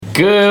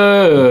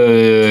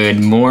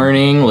Good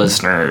morning,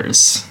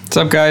 listeners. What's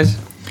up, guys?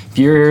 If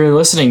you're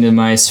listening to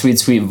my sweet,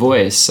 sweet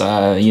voice,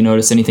 you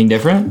notice anything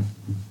different?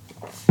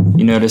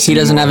 You notice he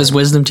doesn't have his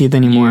wisdom teeth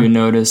anymore. You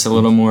notice a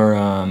little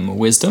more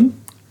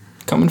wisdom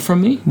coming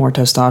from me? More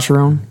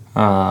testosterone?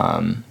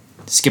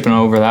 Skipping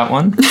over that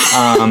one.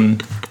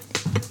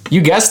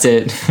 You guessed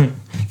it.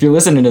 If you're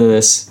listening to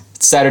this,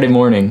 it's Saturday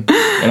morning,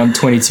 and I'm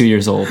 22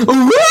 years old.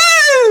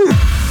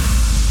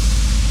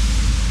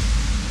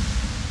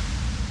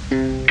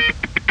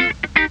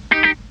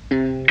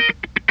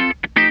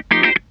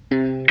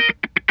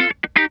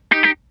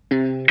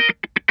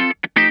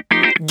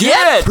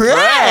 Get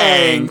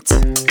pranked!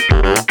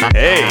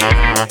 Hey!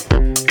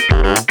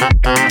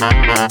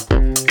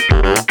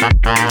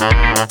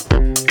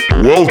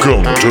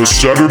 Welcome to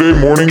Saturday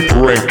Morning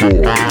Prank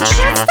Boys.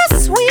 That's the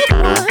sweet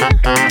one.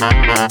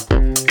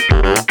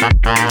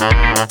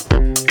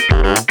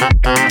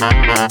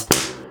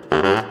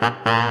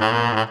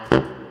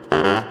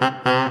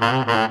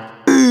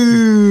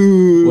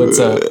 What's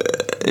up?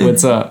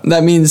 What's up?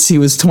 That means he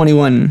was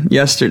 21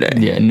 yesterday.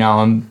 Yeah, now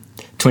I'm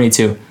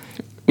 22.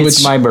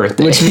 It's my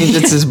birthday. Which means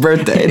it's his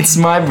birthday. It's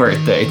my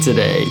birthday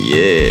today.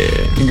 Yeah.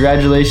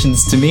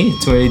 Congratulations to me,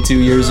 22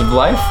 years of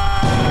life.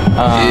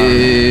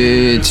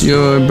 It's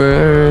your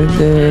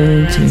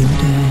birthday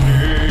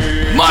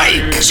today.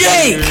 Mike!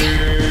 Jake!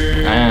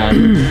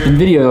 The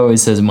video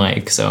always says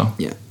Mike, so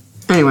Yeah.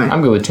 Anyway.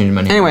 I'm good with changing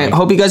my name. Anyway, Mike.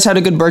 hope you guys had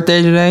a good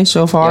birthday today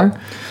so far. Yeah.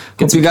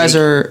 Hope you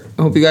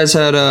guys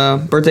had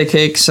a birthday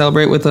cake.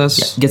 Celebrate with us.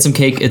 Yeah, get some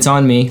cake. It's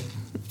on me.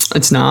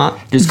 It's not.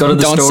 Just go to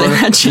the Don't store. say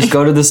that, Jake. Just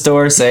go to the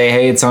store. Say,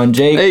 hey, it's on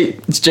Jake. Hey,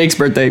 it's Jake's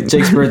birthday.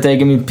 Jake's birthday.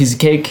 Give me a piece of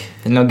cake,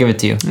 and I'll give it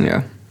to you.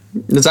 Yeah.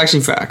 That's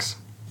actually facts.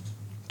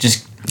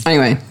 Just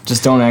Anyway.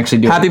 don't actually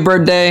do Happy it.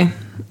 birthday.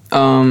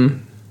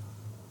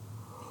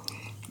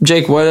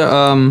 Jake, what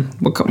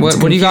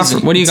do you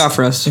got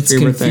for us It's for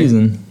your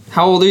confusing. birthday?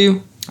 How old are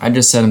you? I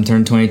just said I'm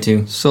turning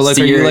 22. So It's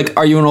are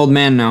the you an old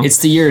man now? It's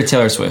the year of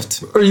Taylor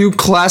Swift. Are you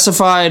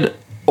classified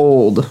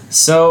old?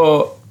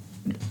 So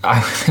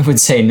I would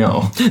say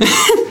no.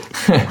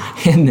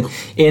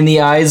 in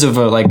the eyes of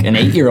an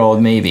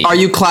 8-year-old, maybe. Are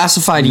you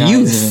classified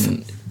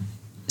youth?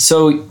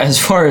 So as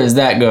far as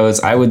that goes,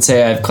 I would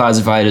say I've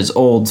classified as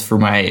old for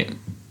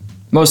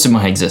most of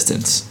my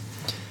existence.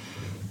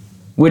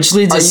 Which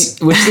leads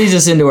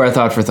us into our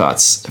thought for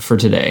thoughts for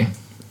today.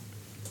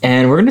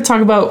 And we're going to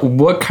talk about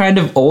what kind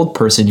of old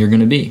person you're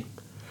going to be.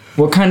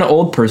 What kind of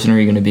old person are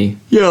you going to be?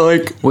 Yeah,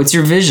 What's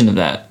your vision of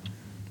that?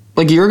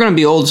 you're gonna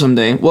be old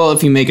someday. Well,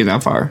 if you make it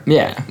that far.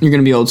 Yeah. You're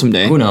gonna be old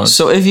someday. Who knows?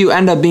 So if you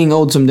end up being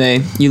old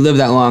someday, you live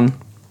that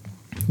long,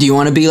 do you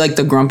want to be like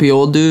the grumpy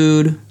old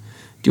dude? Do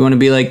you want to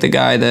be like the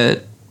guy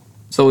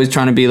that's always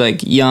trying to be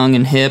young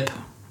and hip?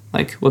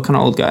 What kind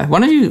of old guy?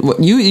 Why don't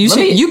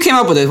you came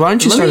up with it? Why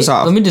don't you start us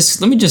off? Let me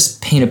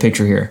just paint a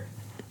picture here.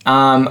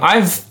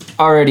 I've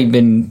already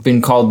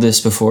been called this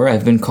before.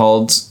 I've been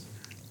called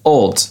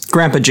old.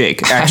 Grandpa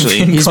Jake, actually.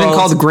 He's been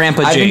called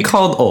Grandpa Jake. I've been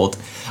called old.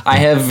 I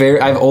have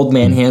old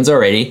man hands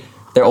already.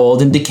 They're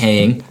old and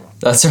decaying.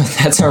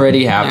 That's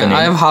already happening. Yeah,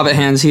 I have hobbit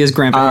hands. He has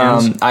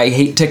grandpa hands. I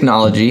hate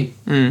technology.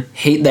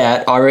 Hate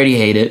that. Already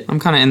hate it. I'm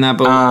kind of in that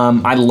boat.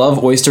 I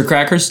love oyster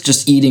crackers.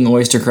 Just eating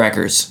oyster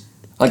crackers.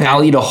 Okay.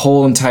 I'll eat a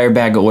whole entire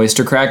bag of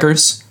oyster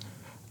crackers.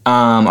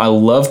 I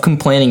love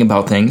complaining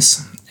about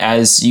things.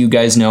 As you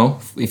guys know,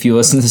 if you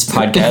listen to this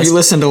podcast. If you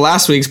listen to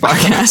last week's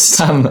podcast.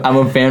 I'm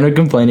a fan of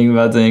complaining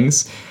about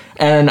things.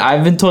 And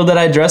I've been told that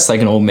I dress like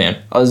an old man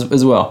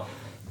as well.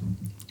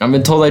 I've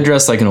been told I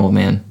dress like an old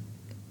man.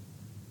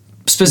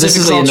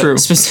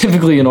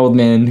 Specifically an old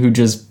man who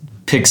just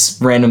picks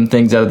random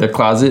things out of their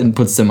closet and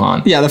puts them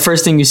on. Yeah, the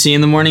first thing you see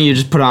in the morning, you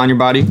just put it on your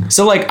body.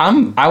 So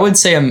I would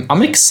say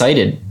I'm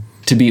excited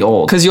to be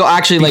old. Because you'll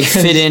actually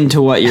fit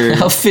into what you're...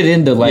 I'll fit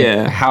into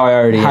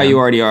how you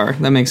already are.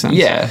 That makes sense.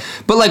 Yeah.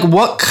 But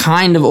what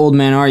kind of old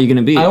man are you going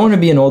to be? I want to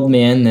be an old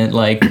man that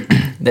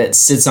that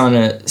sits on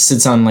at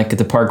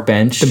the park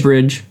bench. The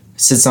bridge.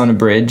 Sits on a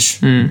bridge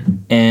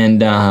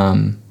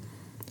and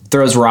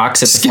throws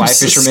rocks at the fly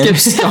fishermen.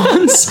 Skips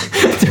stones.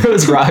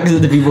 Throws rocks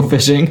at the people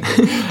fishing.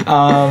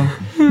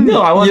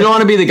 No, I want. You don't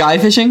want to be the guy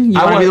fishing. You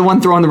want to be the one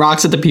throwing the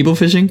rocks at the people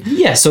fishing.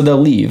 Yeah, so they'll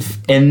leave,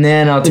 and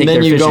then I'll take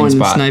their fishing spot. And then you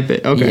go and snipe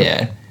it. Okay.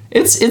 Yeah,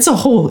 it's a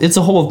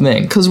whole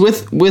thing. Because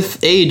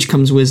with age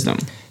comes wisdom.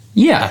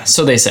 Yeah,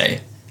 so they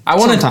say. I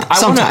want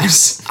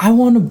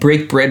to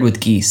break bread with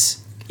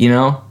geese. You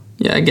know.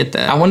 Yeah, I get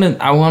that. I want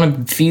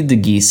to feed the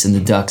geese and the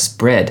ducks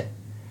bread,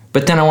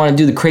 but then I want to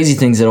do the crazy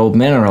things that old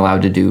men are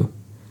allowed to do,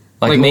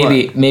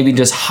 maybe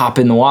just hop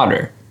in the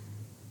water.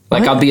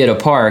 I'll be at a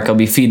park, I'll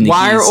be feeding the geese.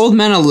 Why are old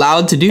men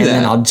allowed to do that? And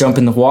then I'll jump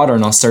in the water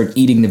and I'll start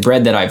eating the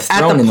bread that I've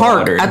thrown in the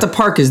water. At the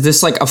park, is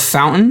this a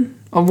fountain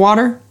of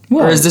water?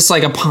 What? Or is this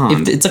a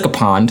pond? It's like a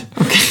pond.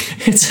 Okay.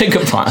 It's like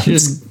a pond. You're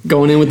just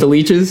going in with the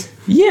leeches?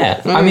 Yeah.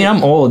 I mean,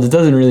 I'm old. It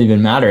doesn't really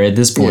even matter at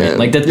this point. Yeah.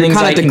 The things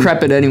kind of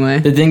decrepit anyway.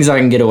 The things I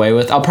can get away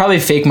with. I'll probably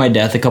fake my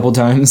death a couple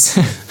times.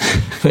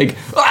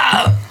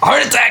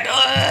 Heart attack.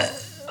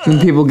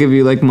 And people give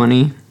you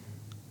money.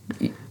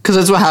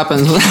 Because that's what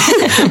happens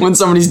when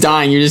somebody's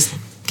dying. You just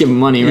give them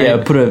money, right?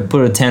 Yeah,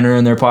 put a tenner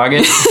in their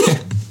pocket.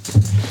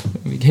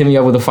 Hit me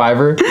up with a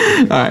 $5.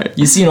 All right.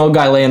 You see an old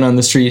guy laying on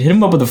the street, hit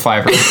him up with a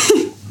 $5.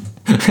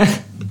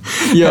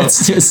 Yo,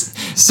 That's just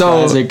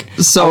classic.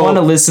 So I want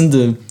to listen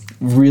to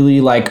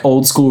really like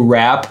old school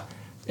rap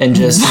and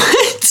just. What?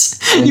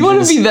 You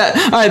want to be that?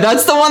 All right,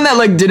 that's the one that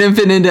like didn't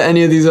fit into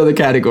any of these other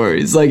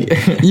categories. Like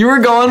you were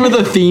going with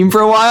a theme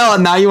for a while,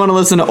 and now you want to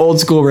listen to old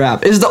school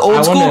rap. Is the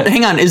old school?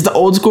 Hang on. Is the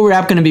old school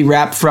rap going to be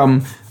rap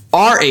from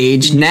our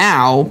age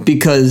now?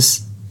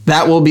 Because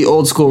that will be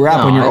old school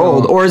rap when you're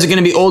old, or is it going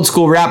to be old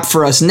school rap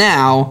for us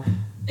now?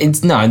 It's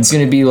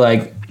going to be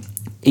like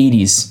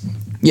 80s.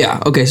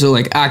 Yeah. Okay. So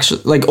like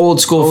actually, like old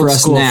school for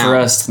us now. Old school for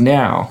us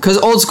now. Because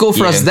old school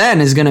for us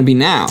then is going to be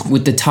now.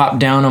 With the top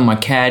down on my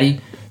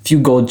caddy, a few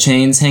gold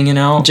chains hanging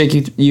out.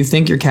 Jake, you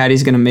think your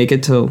caddy's going to make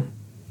it till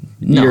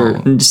your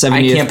 70th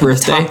I can't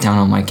birthday? put the top down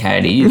on my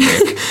caddy either.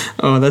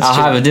 Oh, that's I'll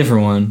true. have a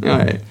different one. All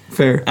right.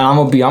 Fair. And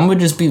I'm gonna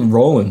just be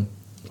rolling.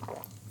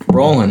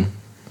 All right.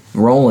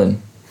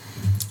 Rolling.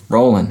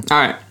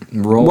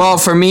 Well,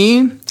 for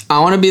me, I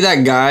want to be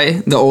that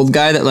guy, the old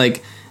guy that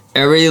like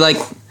everybody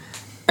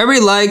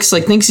likes,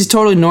 like thinks he's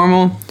totally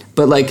normal,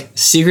 but like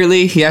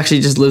secretly he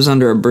actually just lives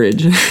under a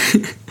bridge.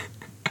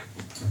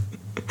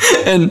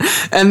 and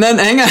then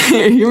hang on,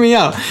 hear me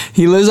out.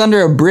 He lives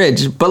under a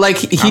bridge, but like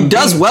he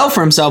does well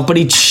for himself, but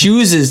he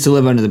chooses to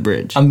live under the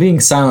bridge. I'm being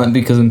silent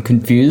because I'm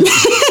confused.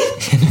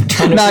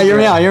 No, hear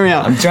me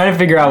out. I'm trying to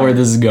figure out where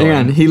this is going.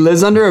 Hang on. He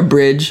lives under a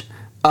bridge.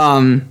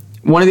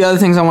 One of the other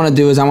things I want to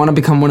do is I want to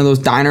become one of those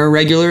diner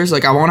regulars.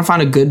 Like I want to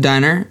find a good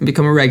diner and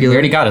become a regular. We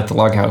already got it, the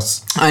Log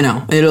House. I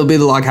know. It'll be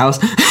the Log House.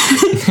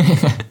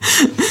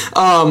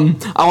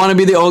 I want to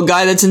be the old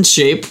guy that's in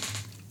shape.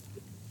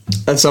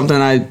 That's something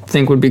I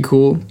think would be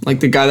cool.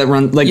 Like the guy that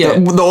runs, like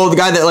the old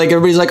guy that like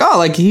everybody's like, oh,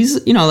 like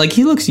he's, like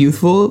he looks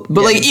youthful,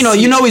 but like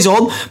he's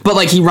old, but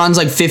like he runs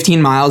like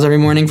 15 miles every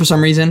morning for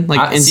some reason,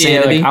 like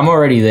insanity. Like, I'm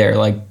already there.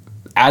 Like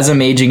as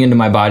I'm aging into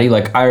my body,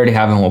 like I already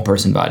have an old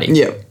person body.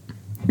 Yep.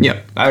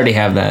 I already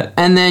have that.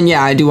 And then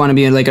I do want to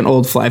be like an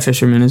old fly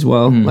fisherman as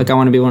well. Like I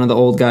want to be one of the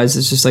old guys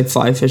that's just like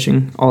fly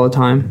fishing all the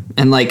time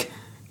and like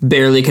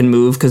barely can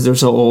move because they're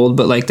so old,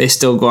 but like they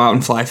still go out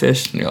and fly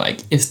fish. And you're like,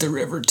 if the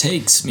river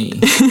takes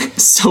me,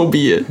 so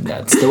be it.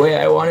 That's the way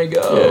I want to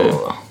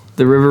go. Yeah.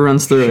 The river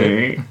runs through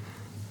it.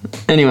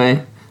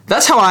 Anyway,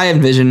 that's how I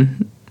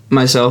envision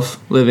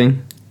myself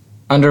living.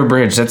 Under a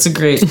bridge. That's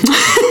great.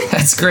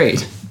 That's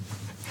great.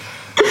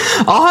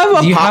 I'll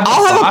have a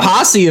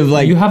posse of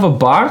like. You have a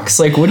box?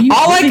 Like, what are you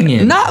living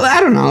in? I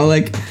don't know.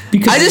 Like,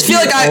 because I just feel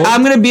like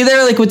I'm gonna be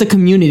there like with the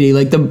community,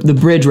 like the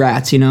bridge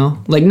rats,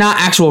 like not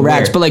actual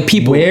rats, but like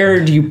people.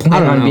 Where do you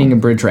plan on being a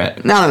bridge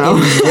rat? I don't know.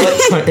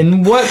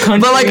 In what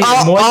country? But like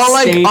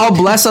I'll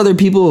bless other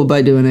people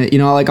by doing it.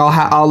 Like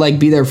I'll like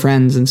be their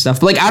friends and stuff.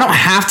 But like I don't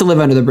have to live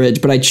under the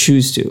bridge, but I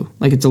choose to.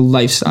 Like it's a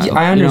lifestyle. Yeah,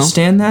 I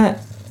understand that.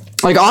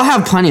 Like I'll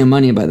have plenty of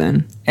money by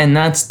then. And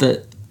that's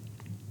the.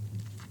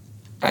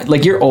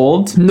 Like you're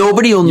old.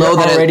 Nobody will know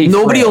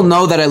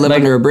that I live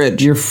under a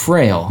bridge. You're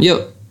frail.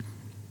 Yep.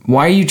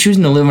 Why are you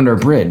choosing to live under a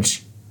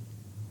bridge?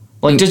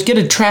 Like just get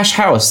a trash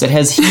house that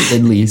has heat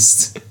at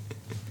least.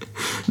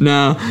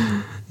 No,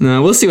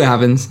 we'll see what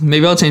happens.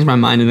 Maybe I'll change my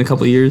mind in a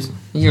couple years.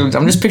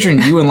 I'm just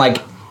picturing you and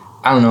like,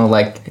 I don't know,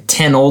 like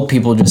 10 old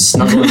people just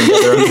snuggling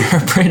together under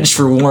a bridge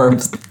for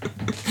warmth.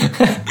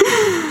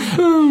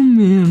 Oh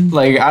man.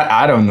 Like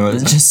I don't know.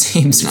 It just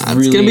seems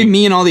really. It's gonna be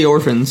me and all the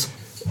orphans.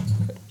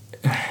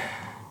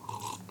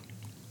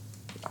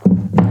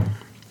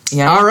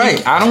 Yeah,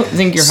 I don't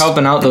think you're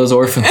helping out those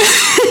orphans.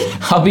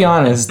 I'll be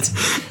honest.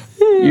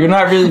 You're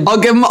not really.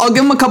 I'll give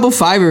them a couple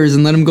 $5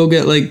 and let them go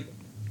get like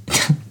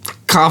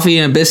coffee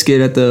and a biscuit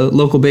at the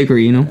local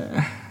bakery.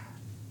 Yeah,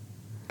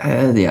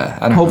 I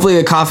don't. Hopefully,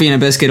 a coffee and a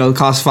biscuit will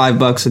cost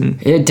 $5,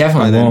 and it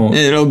definitely won't.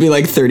 It'll be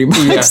like $30.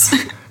 Yeah.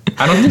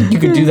 I don't think you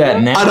could do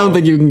that now. I don't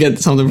think you can get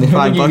something for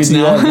 $5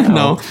 now.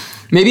 No,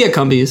 maybe at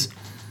Cumbies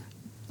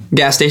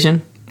gas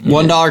station.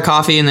 $1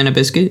 coffee and then a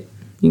biscuit.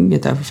 You can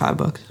get that for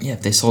 $5. Yeah,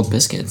 if they sold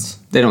biscuits.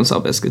 They don't sell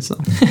biscuits though.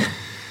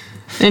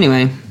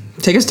 Anyway,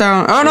 take us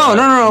down. Oh no!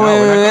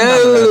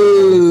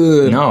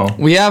 Wait. No.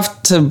 We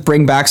have to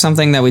bring back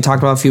something that we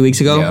talked about a few weeks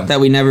ago that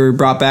we never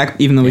brought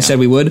back, even though we said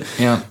we would.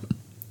 Yeah.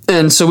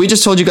 And so we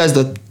just told you guys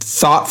the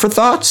thought for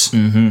thoughts.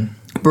 Mm-hmm.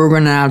 But we're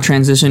going to now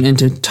transition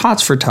into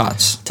tots for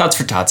tots. Tots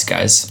for tots,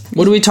 guys.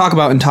 What do we talk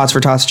about in tots for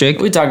tots, Jake?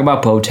 We talk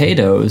about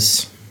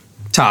potatoes.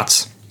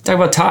 Tots. We talk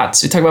about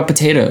tots. We talk about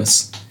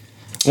potatoes.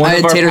 I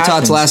had tater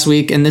tots last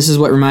week, and this is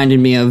what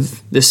reminded me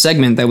of this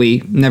segment that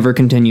we never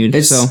continued.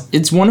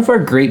 It's one of our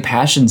great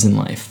passions in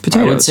life.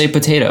 Potatoes. I would say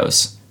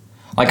potatoes.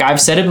 Like I've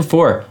said it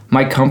before,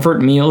 my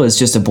comfort meal is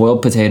just a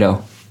boiled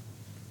potato.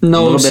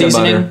 No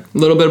seasoning? A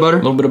little bit of butter?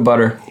 A little bit of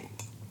butter.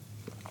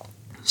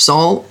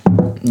 Salt?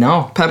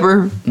 No.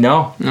 Pepper? No.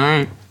 All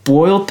right.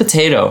 Boiled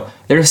potato.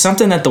 There's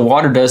something that the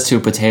water does to a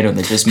potato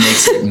that just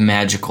makes it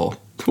magical.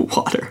 The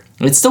water.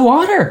 It's the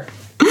water.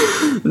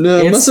 No,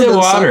 it's the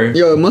water.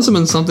 It must have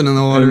been something in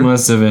the water. It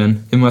must have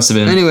been.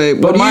 Anyway,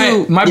 but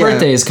my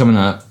birthday is coming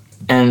up.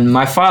 And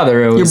my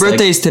father always... Your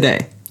birthday's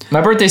today.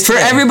 My birthday's today.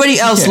 For everybody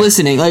else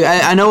listening, like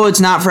I know it's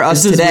not for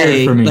us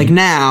today, like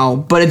now,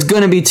 but it's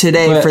gonna be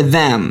today for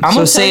them.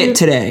 So say it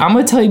today. I'm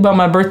gonna tell you about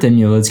my birthday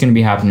meal that's gonna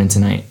be happening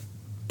tonight.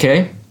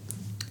 Okay?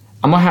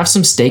 I'm gonna have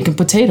some steak and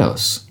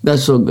potatoes.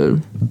 That's so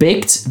good.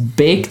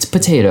 Baked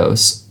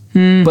potatoes.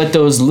 But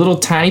those little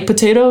tiny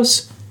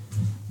potatoes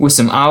with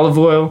some olive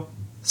oil,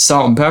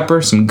 salt and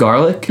pepper, some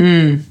garlic.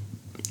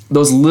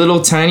 Those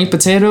little tiny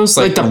potatoes,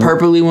 like the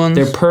purpley ones.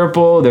 They're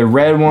purple. They're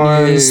red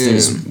ones. Yeah.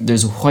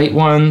 There's white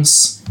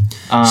ones.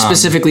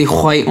 Specifically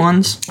white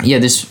ones. Yeah,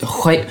 there's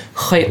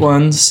white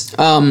ones.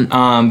 But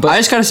I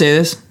just gotta say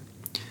this.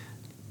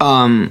 If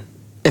I'm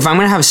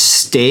gonna have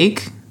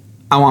steak,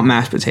 I want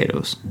mashed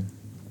potatoes.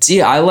 See,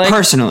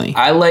 personally,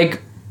 I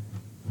like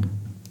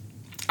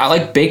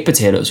baked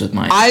potatoes with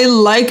mine. I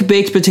like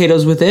baked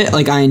potatoes with it.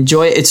 Like, I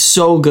enjoy it. It's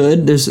so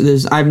good.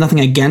 I have nothing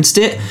against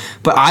it,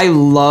 but I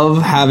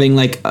love having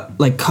like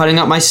cutting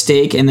up my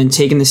steak and then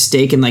taking the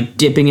steak and like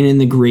dipping it in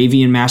the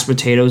gravy and mashed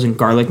potatoes and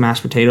garlic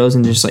mashed potatoes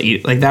and just like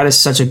eat. Like, that is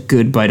such a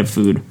good bite of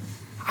food.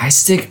 I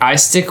stick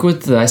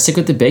with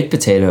the baked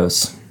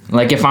potatoes.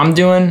 Like, if I'm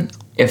doing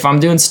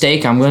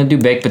steak, I'm gonna do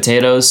baked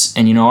potatoes,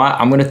 and you know what?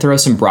 I'm gonna throw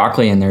some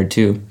broccoli in there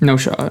too. No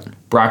shot.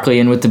 Broccoli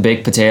in with the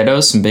baked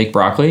potatoes, some baked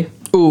broccoli.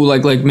 Ooh,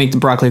 like make the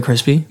broccoli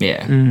crispy.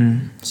 Yeah,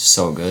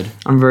 so good.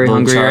 I'm very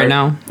hungry right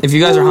now. If you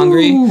guys are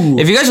hungry,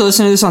 if you guys are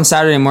listening to this on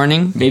Saturday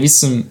morning, maybe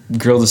some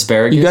grilled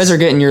asparagus. You guys are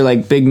getting your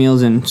like big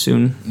meals in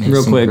soon, maybe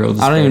real quick.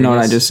 I don't even know what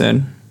I just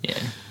said. Yeah.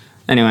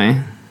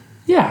 Anyway.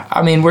 Yeah,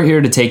 I mean, we're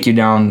here to take you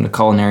down the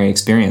culinary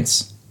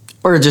experience.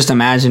 Or just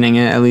imagining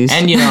it, at least.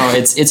 And, you know,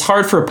 it's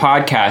hard for a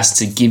podcast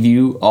to give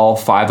you all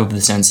 5 of the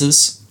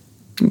senses.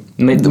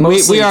 We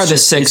are the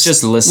sixth. It's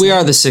just listening. We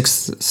are the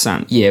sixth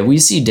sense. Yeah, we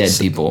see dead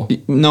people.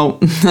 No,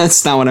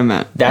 that's not what I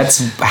meant.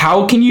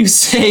 How can you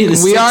say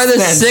the we are the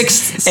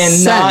sixth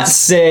and not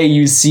say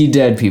you see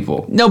dead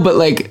people? No, but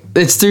like,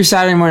 it's through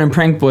Saturday Morning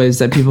Prank Boys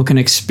that people can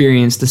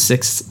experience the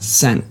sixth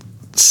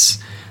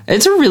sense.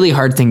 It's a really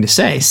hard thing to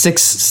say.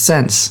 Sixth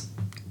sense.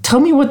 Tell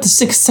me what the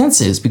sixth sense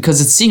is,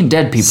 because it's seeing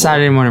dead people.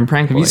 Saturday Morning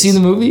Prank Boys. Have you seen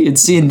the movie?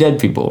 It's seeing dead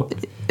people.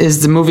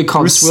 Is the movie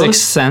called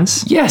Sixth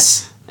Sense?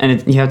 Yes.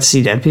 And you have to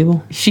see dead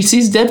people? She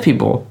sees dead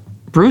people.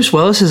 Bruce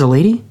Willis is a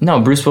lady? No,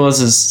 Bruce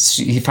Willis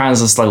he finds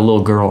this like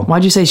little girl.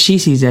 Why'd you say she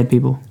sees dead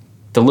people?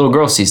 The little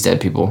girl sees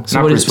dead people.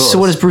 So what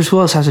does Bruce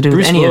Willis have to do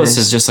with any of this? Bruce Willis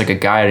is just like a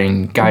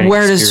guiding spirit.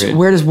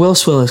 Where does Will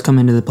Willis come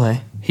into the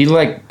play? He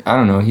I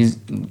don't know. He's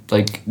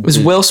like. Was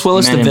Will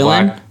Willis the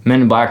villain?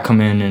 Men in Black come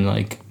in and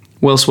like.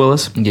 Will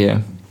Willis?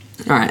 Yeah.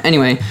 All right.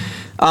 Anyway,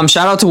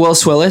 shout out to Will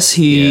Willis.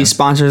 He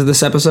sponsors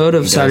this episode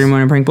of Saturday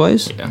Morning Prank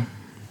Boys. Yeah.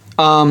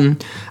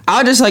 I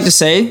would just like to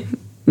say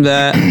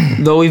that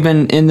though we've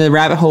been in the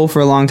rabbit hole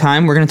for a long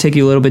time, we're going to take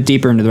you a little bit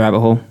deeper into the rabbit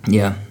hole.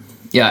 Yeah.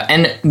 Yeah,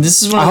 and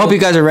this is I hope you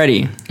guys are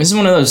ready. This is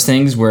one of those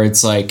things where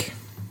it's like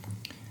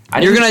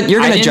you're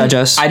gonna judge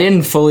us. I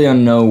didn't fully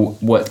know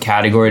what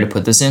category to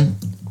put this in.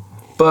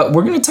 But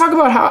we're going to talk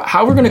about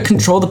how we're going to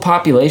control the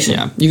population.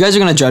 Yeah. You guys are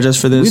going to judge us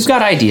for this. We've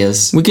got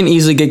ideas. We can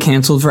easily get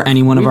canceled for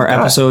any one of our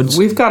episodes.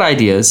 We've got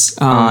ideas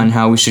on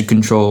how we should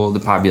control the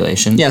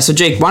population. Yeah, so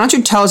Jake, why don't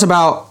you tell us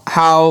about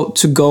how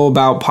to go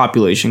about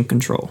population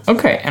control?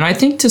 Okay, and I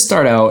think to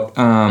start out,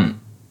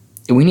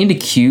 we need to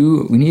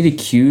cue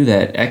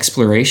that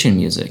exploration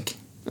music.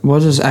 What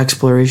does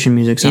exploration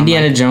music sound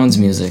Indiana like? Jones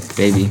music,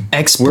 baby.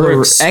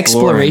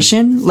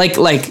 Exploration? Like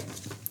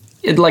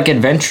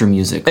adventure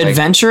music.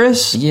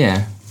 Adventurous?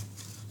 Yeah.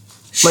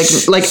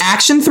 Like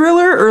action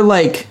thriller or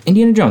like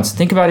Indiana Jones.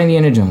 Think about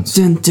Indiana Jones.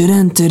 That's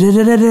Pirates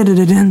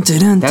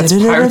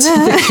of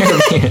the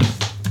Caribbean.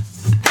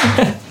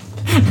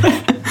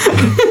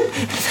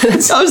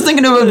 I was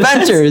thinking of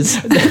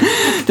Adventures.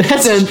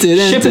 That's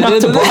shipping up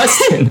to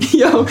Boston.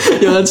 Yo,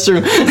 that's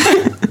true.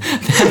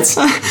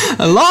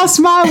 I lost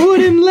my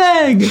wooden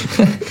leg.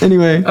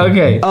 Anyway.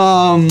 Okay.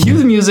 Cue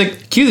the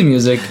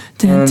music.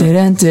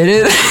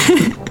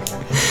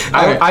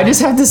 I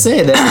just have to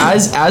say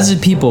that as a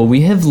people,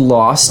 we have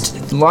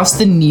lost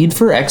the need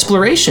for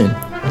exploration.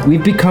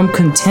 We've become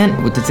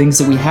content with the things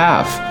that we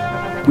have.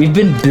 We've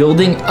been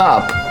building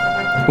up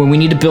when we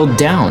need to build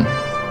down.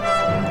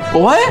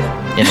 What?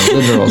 In a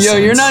literal sense. Yo,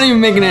 you're not even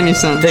making any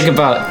sense. Think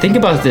about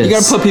this. You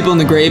gotta put people in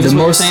the grave.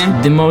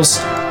 The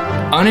most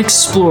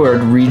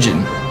unexplored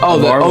region. Oh,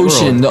 the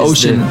ocean.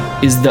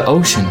 Is the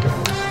ocean.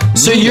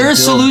 So your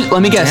solution,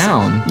 let me guess.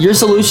 Your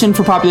solution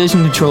for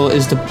population control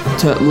is to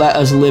let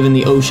us live in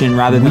the ocean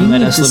rather than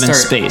let us live in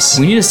space.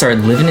 We need to start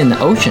living in the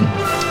ocean.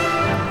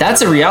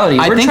 That's a reality.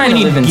 I think we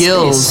need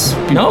gills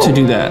to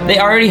do that. They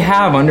already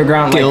have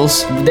underground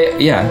gills.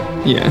 Yeah.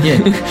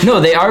 No,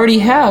 they already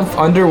have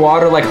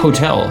underwater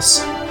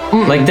hotels.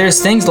 Like there's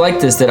things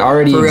like this that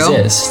already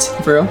exist.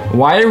 For real?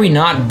 Why are we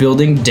not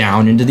building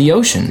down into the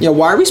ocean? Yeah,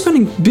 why are we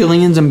spending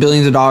billions and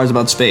billions of dollars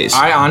about space?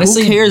 I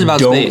honestly Who cares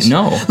about space?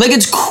 No. Like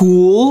it's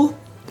cool,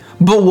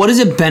 but what does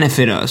it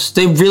benefit us?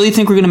 They really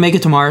think we're gonna make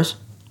it to Mars?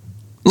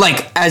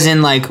 Like, as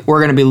in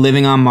we're gonna be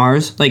living on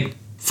Mars? Like,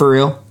 for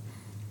real?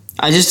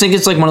 I just think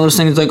it's one of those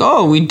things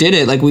oh, we did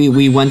it. Like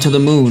we went to the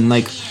moon.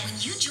 Like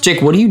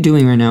Jake, what are you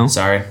doing right now?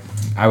 Sorry.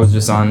 I was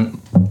just on...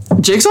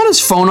 Jake's on his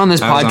phone on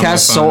this podcast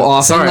so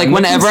often. Sorry, like,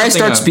 whenever I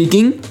start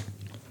speaking,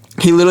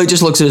 he literally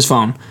just looks at his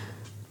phone.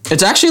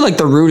 It's actually, like,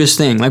 the rudest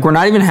thing. Like, we're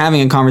not even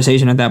having a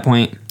conversation at that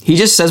point. He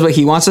just says what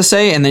he wants to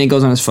say, and then he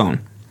goes on his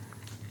phone.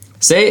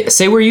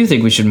 Say where you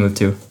think we should move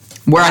to.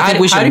 Where I think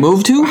we should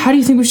move to? How do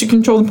you think we should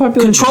control the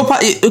population?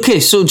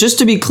 Okay, so just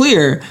to be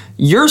clear,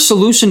 your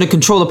solution to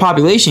control the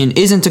population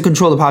isn't to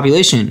control the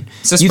population.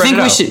 So you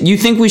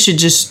think we should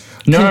just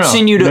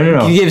continue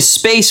to give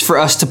space for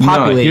us to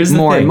populate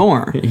more and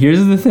more.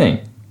 Here's the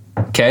thing.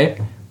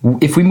 Okay?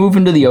 If we move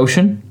into the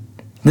ocean,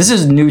 this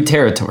is new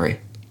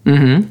territory.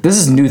 Mm-hmm. This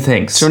is new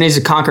things. So it needs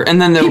to conquer, and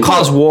then they'll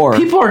cause war.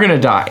 People are gonna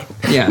die.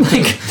 Yeah,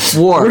 like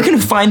war. We're gonna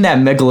find that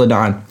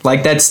megalodon,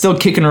 like that's still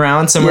kicking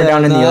around somewhere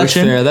down in the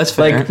ocean. That's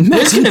fair. Like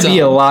there's gonna be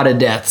a lot of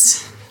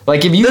deaths.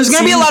 Like there's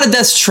gonna be a lot of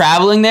deaths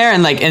traveling there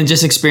and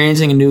just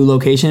experiencing a new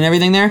location and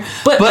everything there.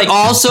 But like,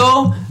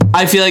 also,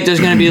 I feel like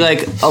there's gonna be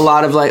like a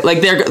lot of like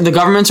the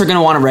governments are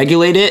gonna want to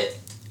regulate it.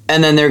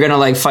 And then they're gonna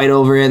like fight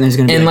over it, and there's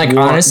gonna be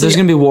war. Honestly, there's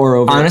gonna be war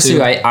over it. Honestly,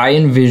 I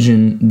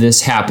envision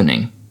this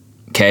happening.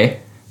 Okay.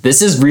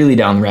 This is really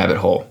down the rabbit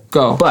hole.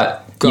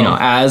 But, you know,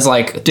 as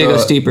like... Dig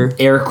us deeper.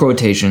 Air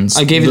quotations.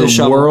 I gave you the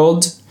shovel.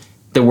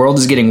 The world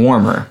is getting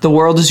warmer. The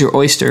world is your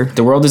oyster.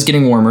 The world is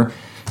getting warmer.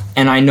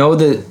 And I know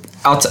that...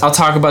 I'll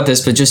talk about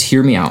this, but just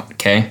hear me out,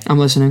 okay? I'm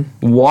listening.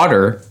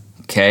 Water,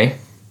 okay,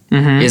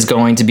 is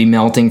going to be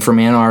melting from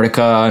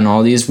Antarctica and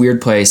all these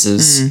weird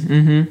places.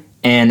 Mm-hmm.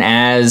 And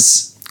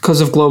as...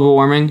 Because of global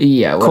warming?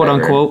 Yeah, whatever.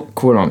 Quote-unquote?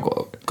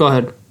 Quote-unquote. Go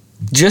ahead.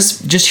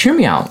 Just hear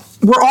me out.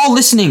 We're all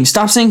listening.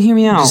 Stop saying hear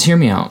me out. Just hear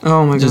me out.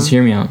 Oh my god. Just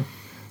hear me out.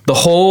 The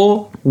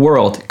whole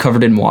world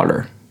covered in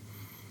water.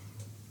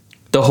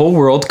 The whole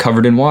world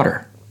covered in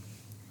water.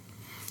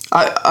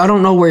 I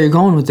don't know where you're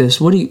going with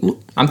this. What do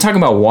you... I'm talking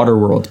about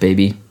Waterworld,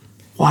 baby.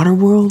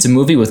 Waterworld? It's a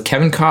movie with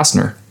Kevin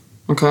Costner.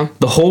 Okay.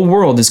 The whole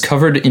world is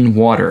covered in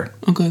water.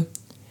 Okay.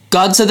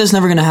 God said that's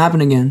never going to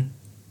happen again.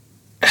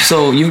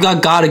 So you've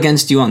got God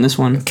against you on this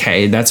one.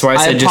 Okay, that's why I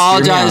said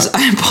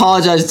I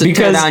apologize to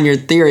tear down your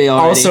theory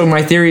already. Also,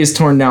 my theory is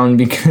torn down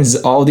because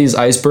all these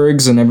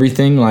icebergs and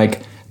everything,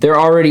 like, they're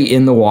already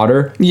in the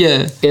water.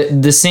 Yeah.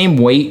 The same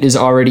weight is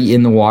already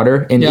in the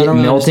water, and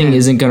melting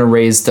isn't going to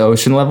raise the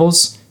ocean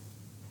levels.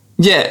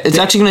 Yeah, it's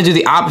actually going to do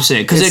the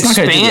opposite because it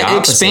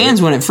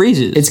expands when it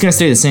freezes. It's going to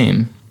stay the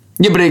same.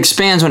 Yeah, but it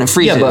expands when it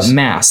freezes. Yeah, but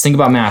mass. Think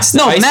about mass.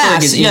 The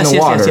iceberg is in the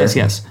water.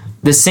 Yes.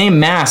 The same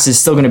mass is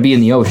still going to be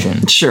in the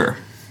ocean. Sure.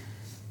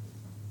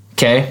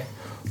 Okay?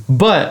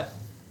 But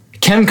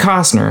Kevin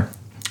Costner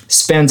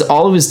spends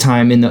all of his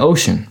time in the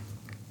ocean.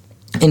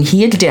 And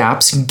he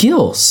adapts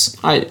gills.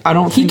 I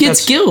don't think he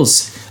gets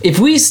gills. If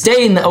we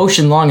stay in the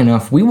ocean long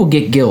enough, we will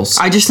get gills.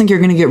 I just think you're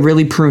going to get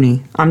really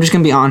pruny. I'm just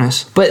going to be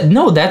honest. But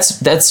no,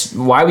 that's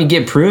why we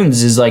get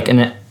prunes is like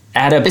an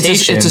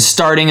adaptation. It's a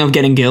starting of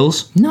getting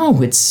gills? No,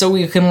 it's so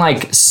we can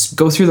like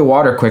go through the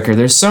water quicker.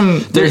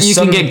 You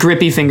can get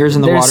grippy fingers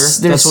in the water.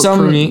 That's what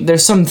pruny.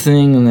 There's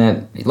something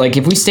that like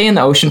if we stay in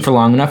the ocean for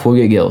long enough, we'll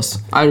get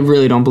gills. I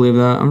really don't believe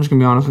that. I'm just gonna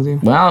be honest with you.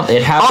 Well,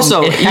 it happens.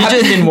 Also, it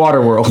happens in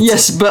Waterworld.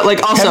 Yes, but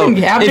like also,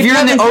 if you're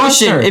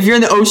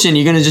in the ocean,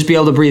 you're gonna just be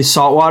able to breathe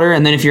salt water,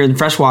 and then if you're in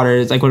fresh water,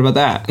 it's like what about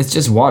that? It's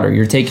just water.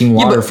 You're taking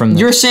water from.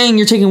 You're saying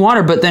you're taking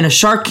water, but then a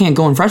shark can't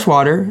go in fresh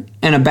water,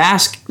 and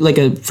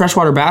a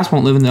freshwater bass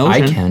won't live in the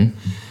ocean. I can.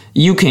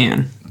 You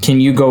can. Can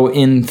you go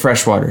in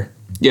fresh water?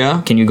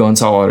 Yeah. Can you go in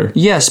salt water?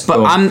 Yes, but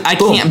I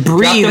can't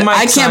breathe.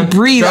 I can't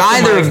breathe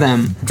either of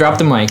them. Drop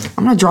the mic.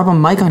 I'm gonna drop a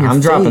mic on your face.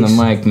 I'm dropping the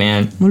mic,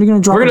 man. What are you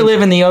gonna drop? We're gonna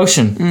live in the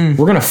ocean.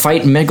 We're gonna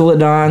fight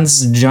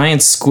megalodons,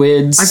 giant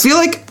squids. I feel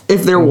like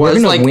if there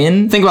was like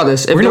win. Think about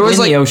this. If we're there gonna was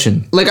win the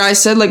ocean. Like I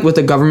said, like with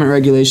the government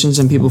regulations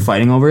and people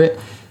fighting over it,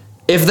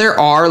 if there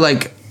are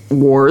like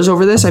wars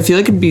over this, I feel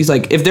like it'd be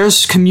like if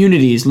there's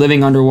communities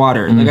living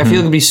underwater, like I feel like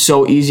it'd be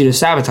so easy to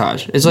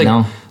sabotage. It's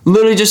like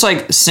literally just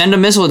like send a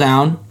missile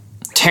down,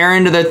 tear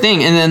into their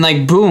thing, and then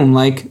like boom,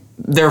 like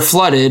they're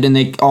flooded and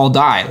they all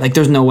die. Like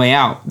there's no way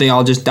out. They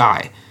all just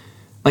die.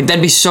 Like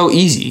that'd be so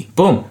easy.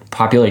 Boom.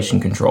 Population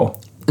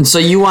control. And so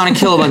you want to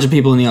kill a bunch of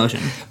people in the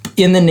ocean.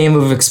 In the name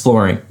of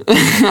exploring.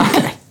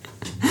 Okay.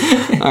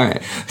 All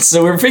right.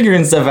 So we're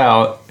figuring stuff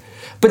out.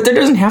 But there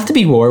doesn't have to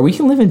be war. We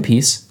can live in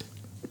peace.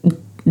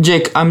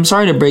 Jake, I'm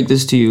sorry to break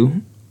this to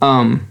you.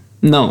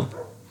 No.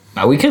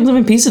 We could live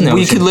in peace in the ocean.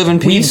 We could live in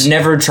peace? We've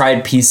never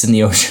tried peace in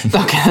the ocean.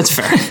 Okay, that's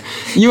fair.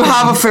 You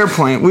have a fair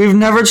point. We've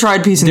never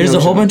tried peace in the ocean.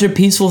 There's a whole bunch of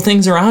peaceful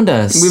things around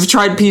us. We've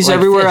tried peace like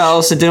everywhere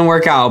else. It didn't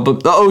work out,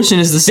 but the ocean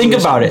is the solution.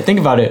 Think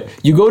about it.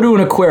 You go to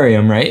an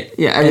aquarium, right?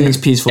 Yeah, everything's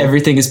peaceful.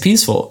 Everything is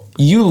peaceful.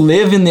 You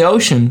live in the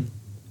ocean.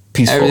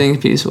 Peaceful. Everything's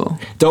peaceful.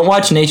 Don't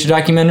watch nature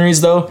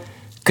documentaries, though,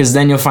 because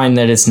then you'll find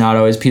that it's not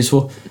always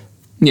peaceful.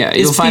 Yeah,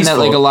 you'll find that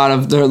like a lot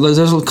of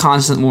there's a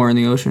constant war in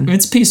the ocean.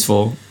 It's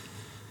peaceful.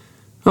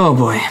 Oh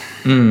boy.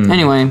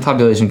 Anyway,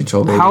 population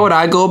control. Baby. How would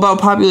I go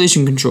about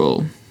population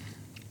control?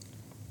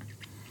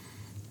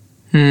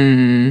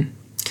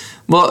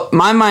 Well,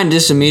 my mind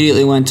just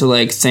immediately went to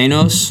like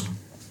Thanos,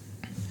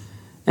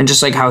 and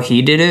just like how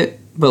he did it,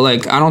 but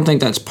like I don't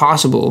think that's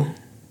possible.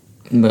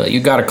 But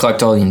you gotta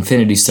collect all the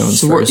Infinity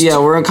Stones first.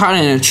 We're kind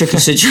of in a tricky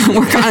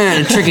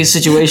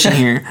situation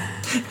here.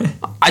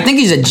 I think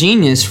he's a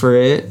genius for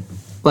it.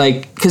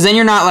 Like, because then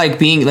you're not like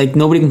being like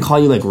nobody can call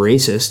you like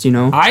racist, you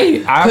know?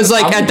 Because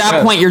like at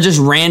that point you're just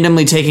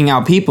randomly taking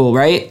out people,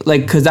 right?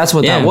 Like, because that's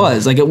what that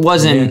was. Like, it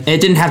wasn't. It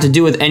didn't have to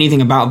do with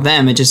anything about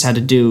them. It just had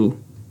to do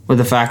with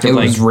the fact that it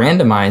was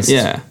randomized.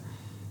 Yeah.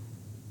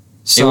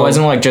 So it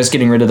wasn't like just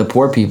getting rid of the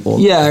poor people.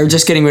 Yeah, or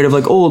just getting rid of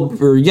like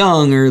old or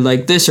young or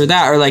like this or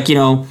that or like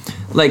some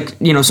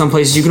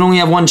places you can only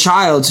have one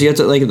child, so you have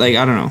to like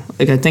I don't know.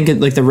 Like I think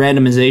the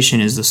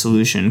randomization is the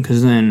solution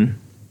because then.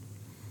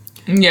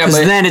 Yeah,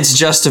 but then it's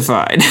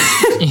justified.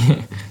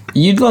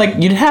 You'd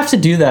have to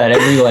do that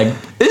every like.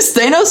 Is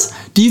Thanos?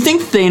 Do you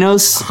think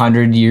Thanos?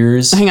 100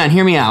 years. Hang on,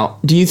 hear me out.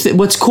 Do you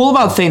what's cool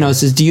about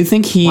Thanos is? Do you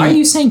think he? Why are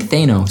you saying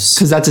Thanos?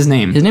 Because that's his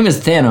name. His name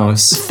is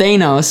Thanos.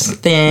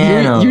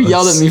 Thanos. You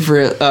yelled at me for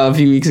it a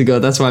few weeks ago.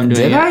 That's why I'm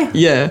doing it. Did I?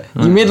 Yeah.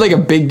 You made like a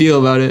big deal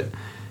about it.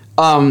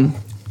 So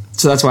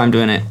that's why I'm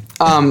doing it.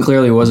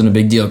 Clearly it wasn't a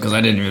big deal because I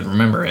didn't even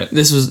remember it.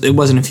 It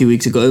wasn't a few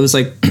weeks ago. It was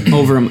like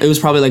it was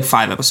probably like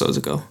 5 episodes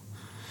ago.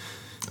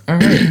 All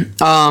right.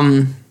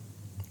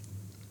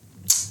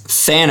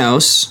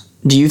 Thanos,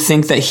 do you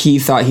think that he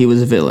thought he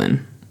was a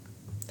villain?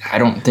 I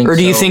don't think so. Or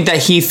do you think that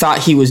he thought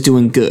he was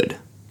doing good?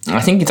 I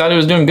think he thought he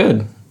was doing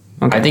good.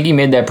 Okay. I think he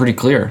made that pretty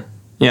clear.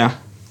 Yeah.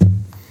 I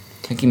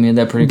think he made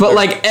that pretty clear. But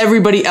like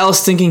everybody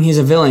else thinking he's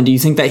a villain, do you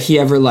think that he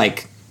ever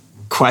like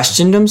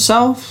questioned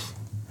himself?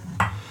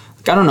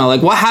 Like, I don't know.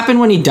 Like what happened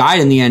when he died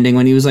in the ending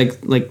when he was like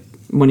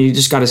when he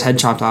just got his head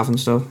chopped off and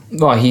stuff?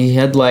 Well, he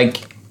had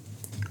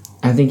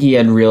I think he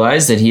had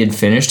realized that he had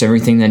finished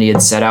everything that he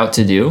had set out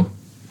to do,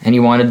 and he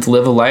wanted to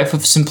live a life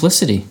of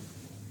simplicity.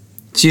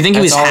 So you think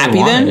he was happy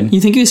then?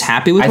 You think he was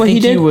happy with what he did?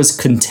 I think he was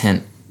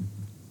content.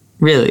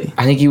 Really?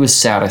 I think he was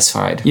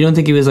satisfied. You don't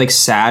think he was like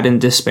sad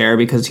and despair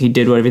because he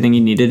did everything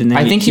he needed, and then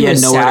I think he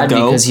was sad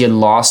because he had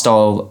lost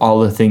all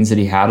the things that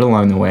he had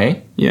along the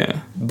way. Yeah.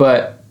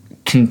 But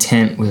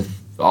content with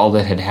all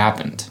that had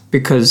happened.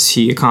 Because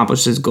he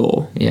accomplished his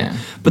goal. Yeah.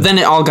 But then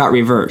it all got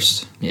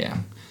reversed. Yeah.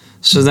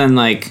 So then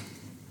like...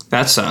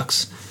 That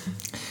sucks.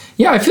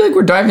 Yeah, I feel like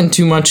we're diving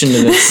too much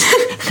into this.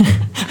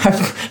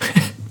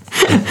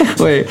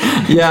 Wait,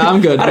 yeah,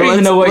 I'm good. I don't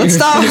even know what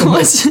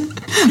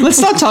let's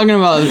stop talking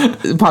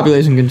about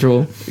population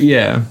control.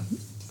 Yeah.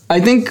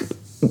 I think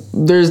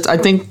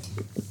the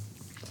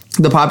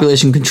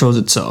population controls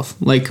itself.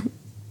 Like,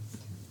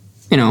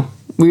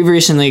 we've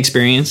recently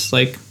experienced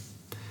like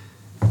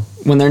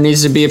when there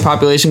needs to be a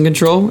population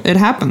control, it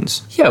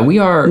happens. Yeah, we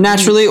are...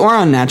 Naturally or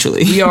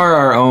unnaturally. We are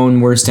our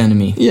own worst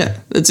enemy. Yeah,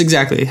 that's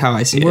exactly how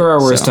I see it. We're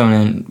our worst own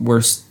enemy.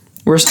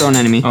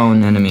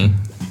 Own enemy.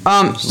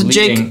 So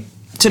Jake,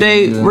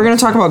 today we're going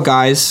to talk about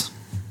guys.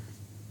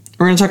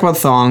 We're going to talk about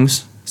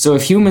thongs. So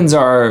if humans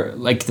are...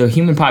 Like, the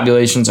human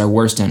population's our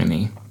worst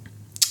enemy.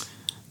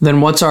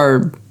 Then what's our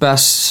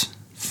best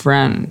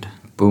friend?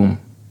 Boom.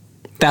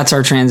 That's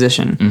our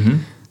transition. Mm-hmm.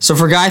 So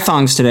for guy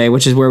thongs today,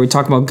 which is where we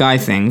talk about guy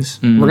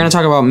things, we're going to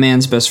talk about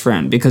man's best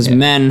friend because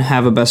men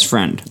have a best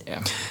friend.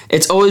 Yeah.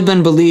 It's always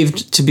been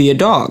believed to be a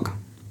dog.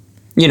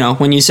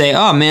 When you say,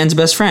 oh, man's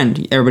best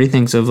friend, everybody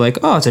thinks of like,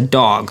 oh, it's a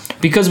dog.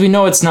 Because we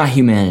know it's not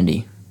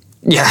humanity.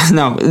 Yeah,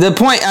 no.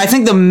 I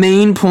think the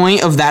main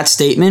point of that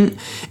statement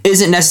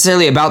isn't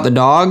necessarily about the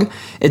dog.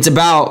 It's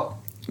about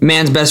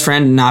man's best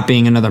friend not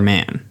being another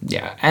man.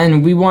 Yeah,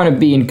 and we want to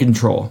be in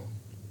control.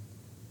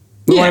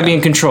 We want to be in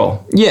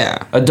control.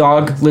 Yeah. A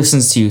dog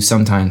listens to you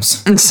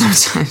sometimes.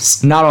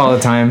 Sometimes. Not all the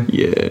time.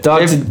 Yeah.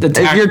 Dogs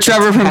if you're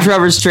Trevor from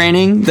Trevor's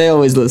Training, they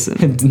always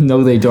listen.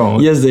 No, they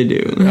don't. Yes, they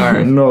do. All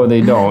right, no,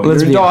 they don't.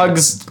 Your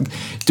dogs...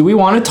 Do we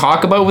want to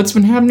talk about what's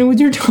been happening with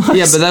your dogs?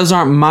 Yeah, but those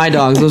aren't my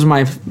dogs. Those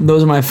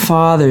are my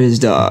father's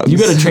dogs. You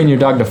got to train your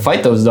dog to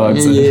fight those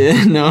dogs.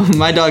 Yeah, no,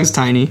 my dog's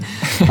tiny.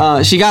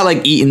 She got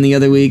like eaten the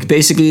other week.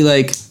 Basically,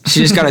 like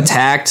she just got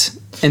attacked,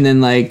 and then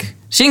like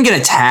she didn't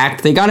get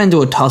attacked. They got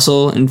into a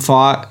tussle and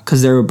fought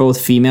because they were both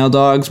female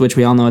dogs, which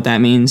we all know what that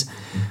means.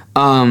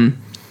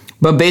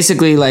 But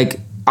basically,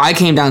 like I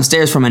came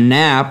downstairs from a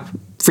nap,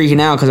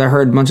 freaking out because I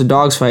heard a bunch of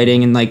dogs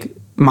fighting, and like.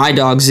 My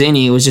dog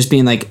Zinni was just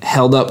being like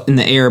held up in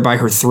the air by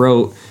her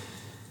throat.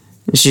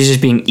 She's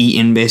just being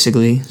eaten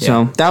basically. Yeah.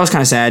 So that was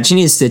kind of sad. She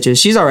needs stitches.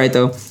 She's all right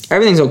though.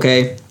 Everything's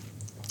okay.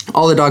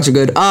 All the dogs are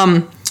good.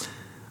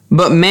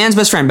 But man's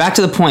best friend. Back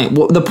to the point.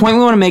 The point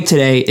we want to make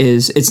today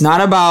is it's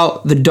not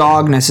about the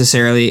dog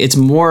necessarily. It's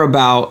more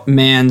about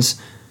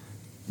man's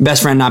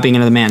best friend not being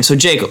another man. So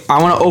Jake,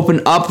 I want to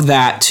open up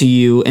that to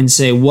you and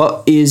say,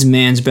 what is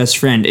man's best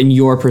friend in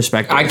your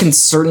perspective? I can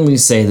certainly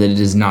say that it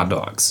is not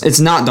dogs.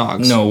 It's not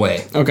dogs. No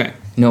way. Okay.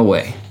 No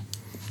way.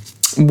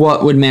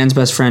 What would man's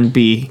best friend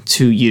be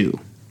to you?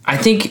 I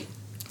think...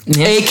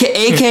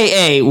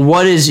 AKA,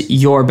 what is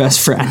your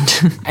best friend?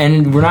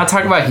 And we're not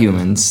talking about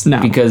humans.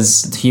 No.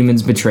 Because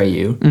humans betray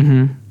you.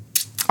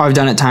 Mm-hmm. I've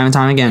done it time and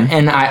time again.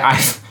 And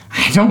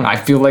I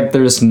feel like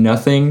there's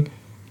nothing...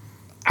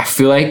 I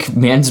feel like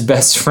man's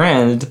best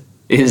friend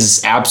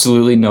is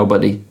absolutely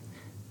nobody.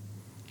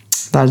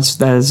 That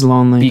is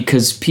lonely.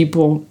 Because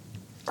people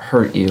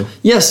hurt you.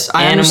 Yes,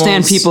 I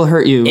understand people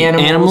hurt you.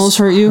 Animals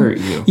hurt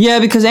you? Yeah,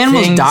 because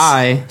animals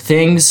die.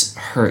 Things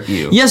hurt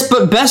you. Yes,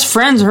 but best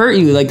friends hurt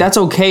you. Like, that's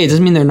okay. It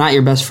doesn't mean they're not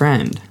your best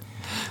friend.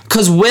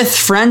 Because with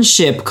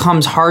friendship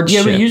comes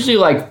hardship. Yeah, but usually,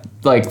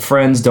 like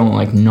friends don't,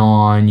 like,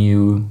 gnaw on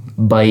you,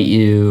 bite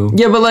you.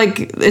 Yeah, but, like,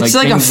 it's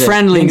like a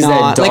friendly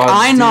gnaw. Like,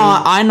 I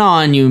gnaw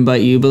on you and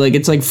bite you, but, like,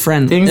 it's, like,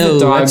 friendly. Things that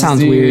dogs that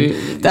sounds do.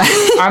 weird.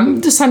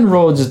 I'm just trying to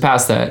roll just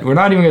past that. We're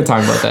not even going to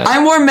talk about that.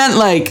 I more meant,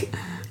 like,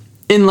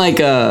 in, like,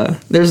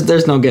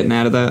 there's no getting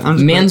out of that.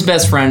 Man's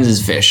best friend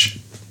is fish.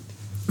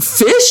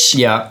 Fish?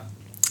 Yeah.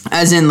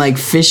 As in, like,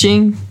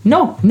 fishing?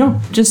 No,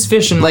 just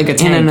fish in Like a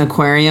tank. in an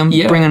aquarium?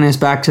 Yeah. Bringing us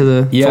back to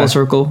the full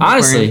circle?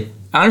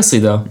 Honestly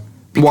though.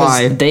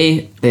 Why?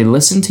 They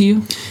listen to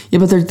you. Yeah,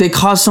 but they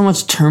cause so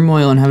much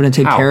turmoil and having to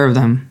take care of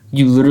them.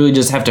 You literally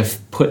just have to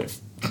put,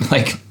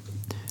 like,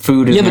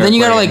 food in Yeah, but then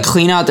you gotta, aquarium. like,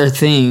 clean out their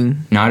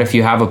thing. Not if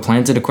you have a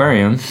planted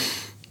aquarium.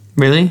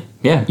 Really?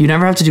 Yeah. You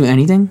never have to do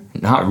anything?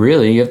 Not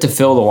really. You have to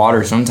fill the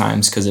water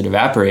sometimes because it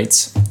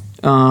evaporates.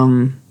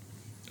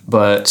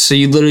 But so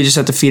you literally just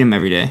have to feed them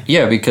every day.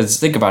 yeah, because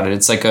think about it.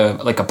 It's like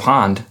a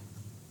pond.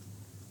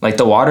 Like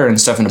the water and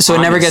stuff in a pond. So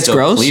it never is gets still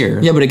gross? clear.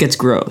 Yeah, but it gets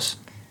gross.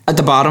 At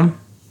the bottom?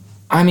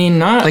 I mean,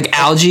 not Like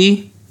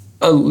algae?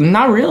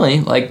 not really.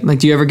 Like Like,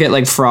 do you ever get,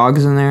 like,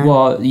 frogs in there?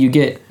 well, you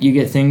get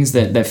things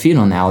that feed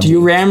on the algae. Do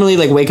you randomly,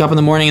 like, wake up in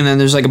the morning and then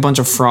there's, like, a bunch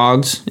of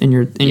frogs in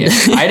your... Yeah.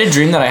 I had a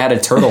dream that I had a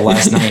turtle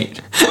last night.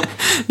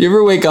 You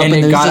ever wake up And and,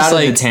 it there's got just, out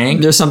of the like,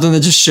 tank? there's something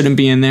that just shouldn't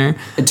be in there?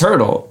 A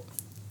turtle.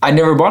 I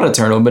never bought a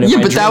turtle, but in Yeah,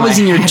 my but that dream, was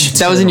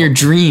in your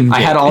dream. I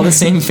Jake. had all the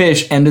same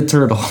fish and a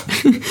turtle.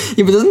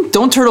 Yeah, but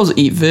don't turtles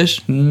eat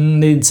fish?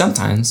 They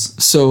sometimes.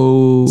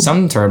 So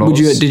Some turtles.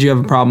 did you have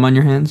a problem on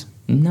your hands?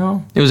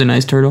 No. It was a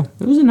nice turtle.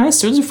 It was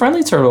a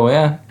friendly turtle,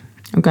 yeah.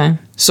 Okay.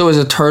 So is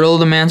a turtle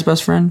the man's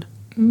best friend?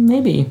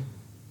 Maybe.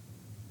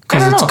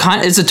 Because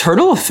is a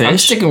turtle a fish? I'm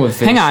sticking with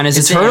fish. Hang on, is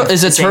a turtle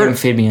an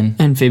amphibian?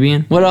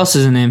 Amphibian. What else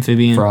is an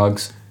amphibian?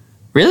 Frogs.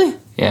 Really?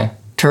 Yeah.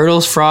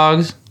 Turtles,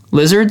 frogs,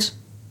 lizards?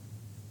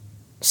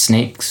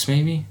 Snakes,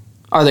 maybe?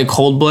 Are they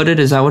cold-blooded?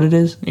 Is that what it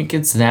is? I think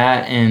it's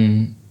that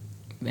and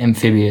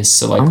amphibious.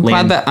 So like I'm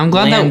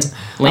glad land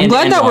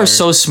that we're water.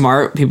 so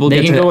smart. People They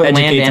get can to go with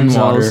educate land and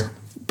themselves water.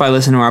 by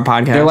listening to our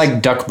podcast. They're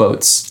like duck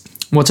boats.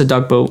 What's a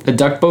duck boat? A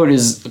duck boat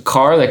is a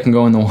car that can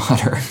go in the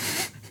water.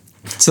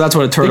 So that's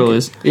what a turtle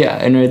is. Yeah,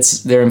 and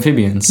they're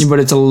amphibians. But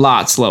it's a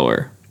lot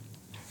slower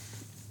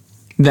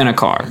than a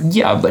car.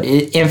 Yeah, but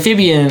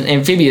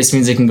amphibious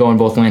means it can go in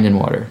both land and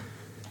water.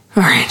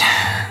 All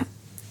right.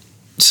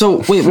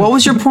 So wait, what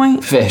was your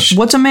point? Fish.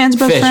 What's a man's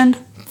best friend?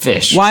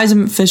 Fish. Why is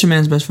a fish a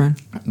man's best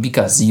friend?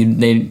 Because you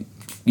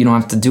don't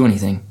have to do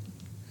anything.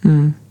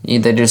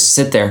 They just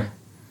sit there.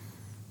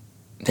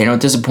 They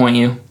don't disappoint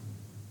you.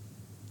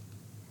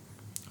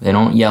 They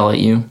don't yell at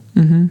you.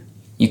 Mm-hmm.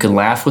 You can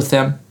laugh with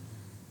them.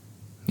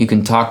 You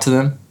can talk to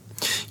them.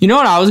 You know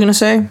what I was gonna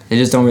say? They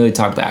just don't really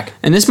talk back.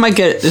 And this might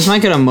get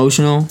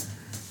emotional.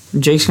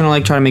 Jake's gonna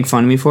like try to make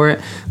fun of me for it,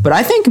 but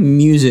I think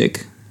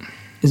music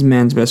is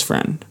man's best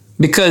friend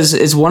because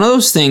it's one of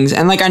those things.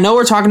 And like I know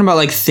we're talking about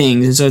like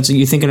things, and so it's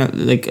you thinking of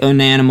like an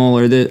animal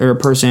or a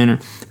person,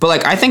 but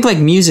like I think like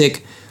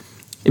music.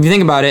 If you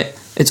think about it,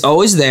 it's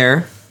always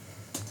there.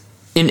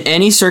 In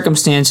any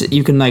circumstance,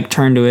 you can like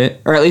turn to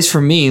it, or at least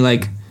for me,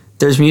 like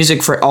there's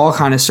music for all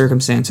kind of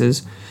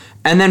circumstances.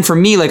 And then for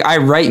me, like I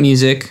write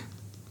music,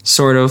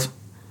 sort of,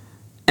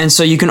 and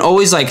so you can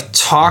always like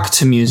talk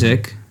to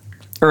music,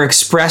 or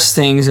express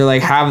things, or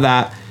like have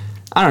that.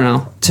 I don't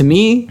know. To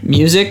me,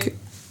 music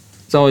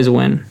is always a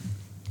win.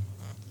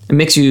 It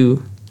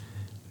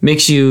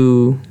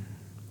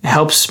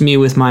helps me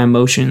with my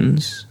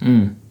emotions.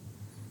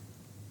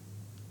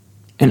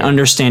 And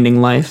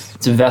understanding life.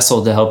 It's a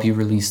vessel to help you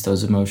release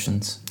those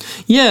emotions.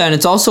 Yeah, and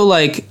it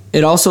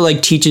also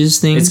teaches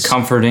things. It's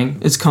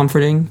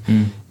comforting.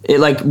 It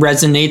like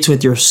resonates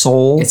with your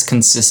soul. It's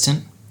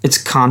consistent. It's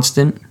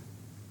constant.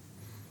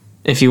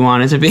 If you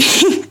want it to be.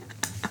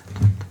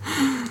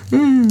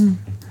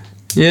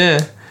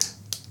 Yeah.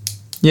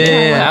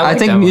 Yeah. I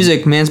think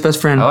music, man's best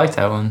friend. I like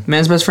that one.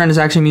 Man's best friend is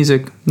actually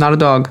music, not a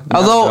dog.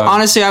 Although,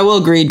 honestly, I will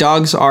agree,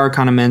 dogs are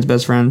kind of man's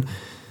best friend.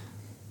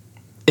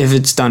 If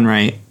it's done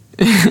right.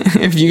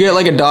 If you get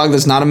like a dog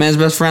that's not a man's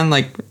best friend,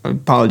 like, I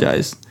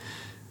apologize.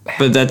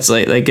 But that's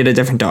like get a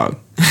different dog.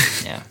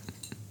 Yeah.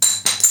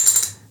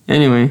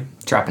 Anyway.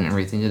 Dropping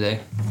everything today.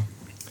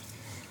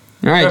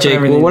 All right,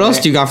 Jake. Well, what else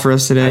do you got for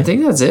us today? I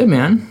think that's it,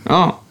 man.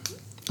 Oh.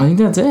 I think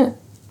that's it.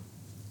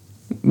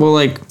 Well,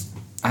 like,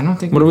 I don't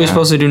think. What are we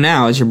supposed to do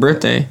now? It's your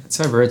birthday. It's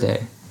my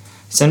birthday.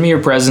 Send me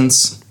your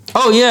presents.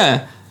 Oh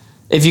yeah.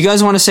 If you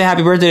guys want to say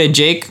happy birthday to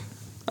Jake,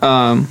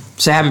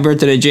 say happy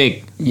birthday to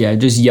Jake. Yeah,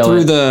 just yell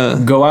through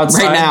it. Go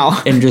outside right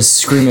now and just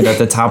scream it at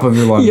the top of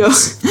your lungs. Yo.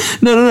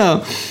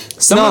 No.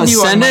 Some of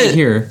you I might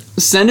hear.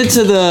 Send it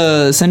to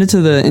the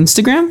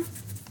Instagram.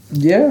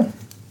 Yeah.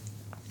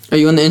 Are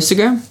you on the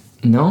Instagram?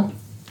 No.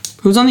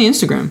 Who's on the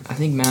Instagram? I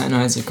think Matt and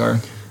Isaac are.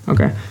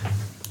 Okay.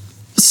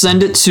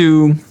 Send it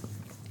to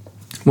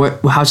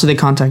How should they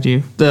contact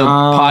you? The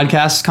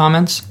podcast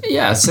comments?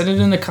 Yeah, send it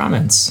in the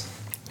comments.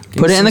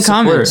 Put it in the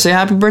comments. Say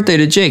happy birthday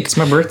to Jake. It's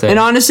my birthday. And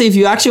honestly, if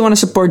you actually want to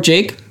support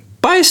Jake,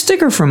 buy a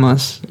sticker from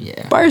us.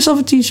 Yeah. Buy yourself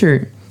a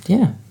t-shirt.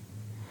 Yeah.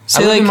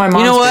 Say like, you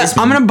know what? Basement.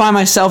 I'm going to buy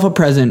myself a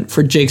present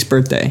for Jake's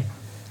birthday.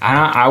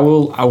 I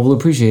will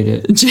appreciate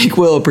it. Jake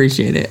will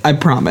appreciate it. I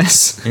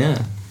promise.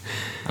 Yeah.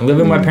 I live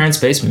in my parents'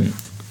 basement.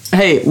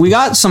 Hey, we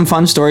got some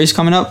fun stories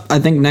coming up, I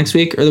think next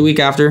week or the week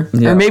after.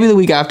 Yeah. Or maybe the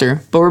week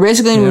after. But we're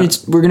basically,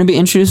 we're going to be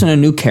introducing a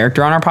new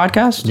character on our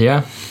podcast.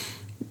 Yeah.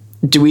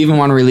 Do we even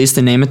want to release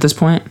the name at this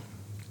point?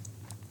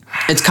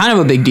 It's kind of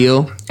a big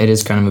deal. It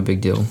is kind of a big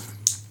deal.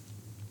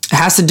 It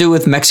has to do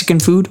with Mexican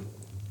food.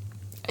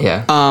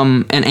 Yeah.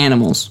 And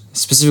animals.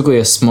 Specifically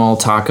a small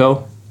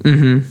taco.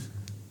 Mm-hmm.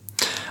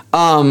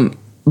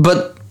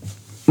 But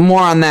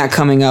more on that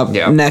coming up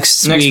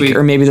next week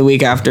or maybe the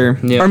week after.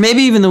 Yeah. Or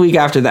maybe even the week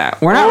after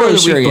that. We're not really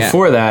sure yet.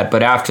 Before that,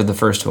 but after the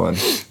first one.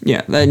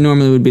 Yeah, that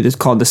normally would be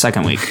called the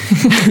second week.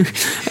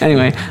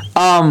 Anyway,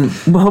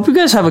 we hope you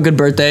guys have a good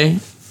birthday.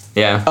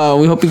 Yeah.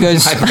 We hope you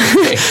guys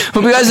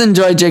hope you guys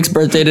enjoy Jake's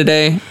birthday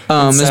today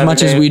as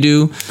much as we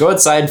do. Go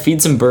outside,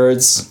 feed some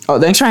birds. Oh,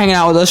 thanks for hanging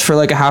out with us for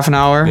like a half an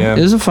hour. Yeah.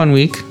 It was a fun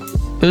week.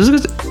 It was a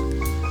good.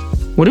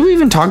 What did we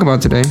even talk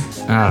about today?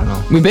 I don't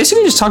know. We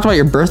basically just talked about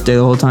your birthday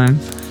the whole time.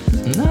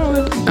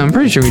 No, I'm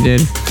pretty sure we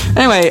did.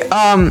 Anyway,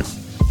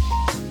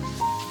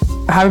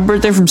 happy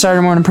birthday from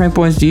Saturday Morning Prank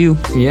Boys to you.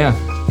 Yeah.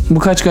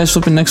 We'll catch you guys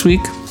flipping next week.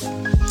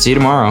 See you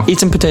tomorrow. Eat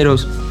some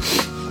potatoes.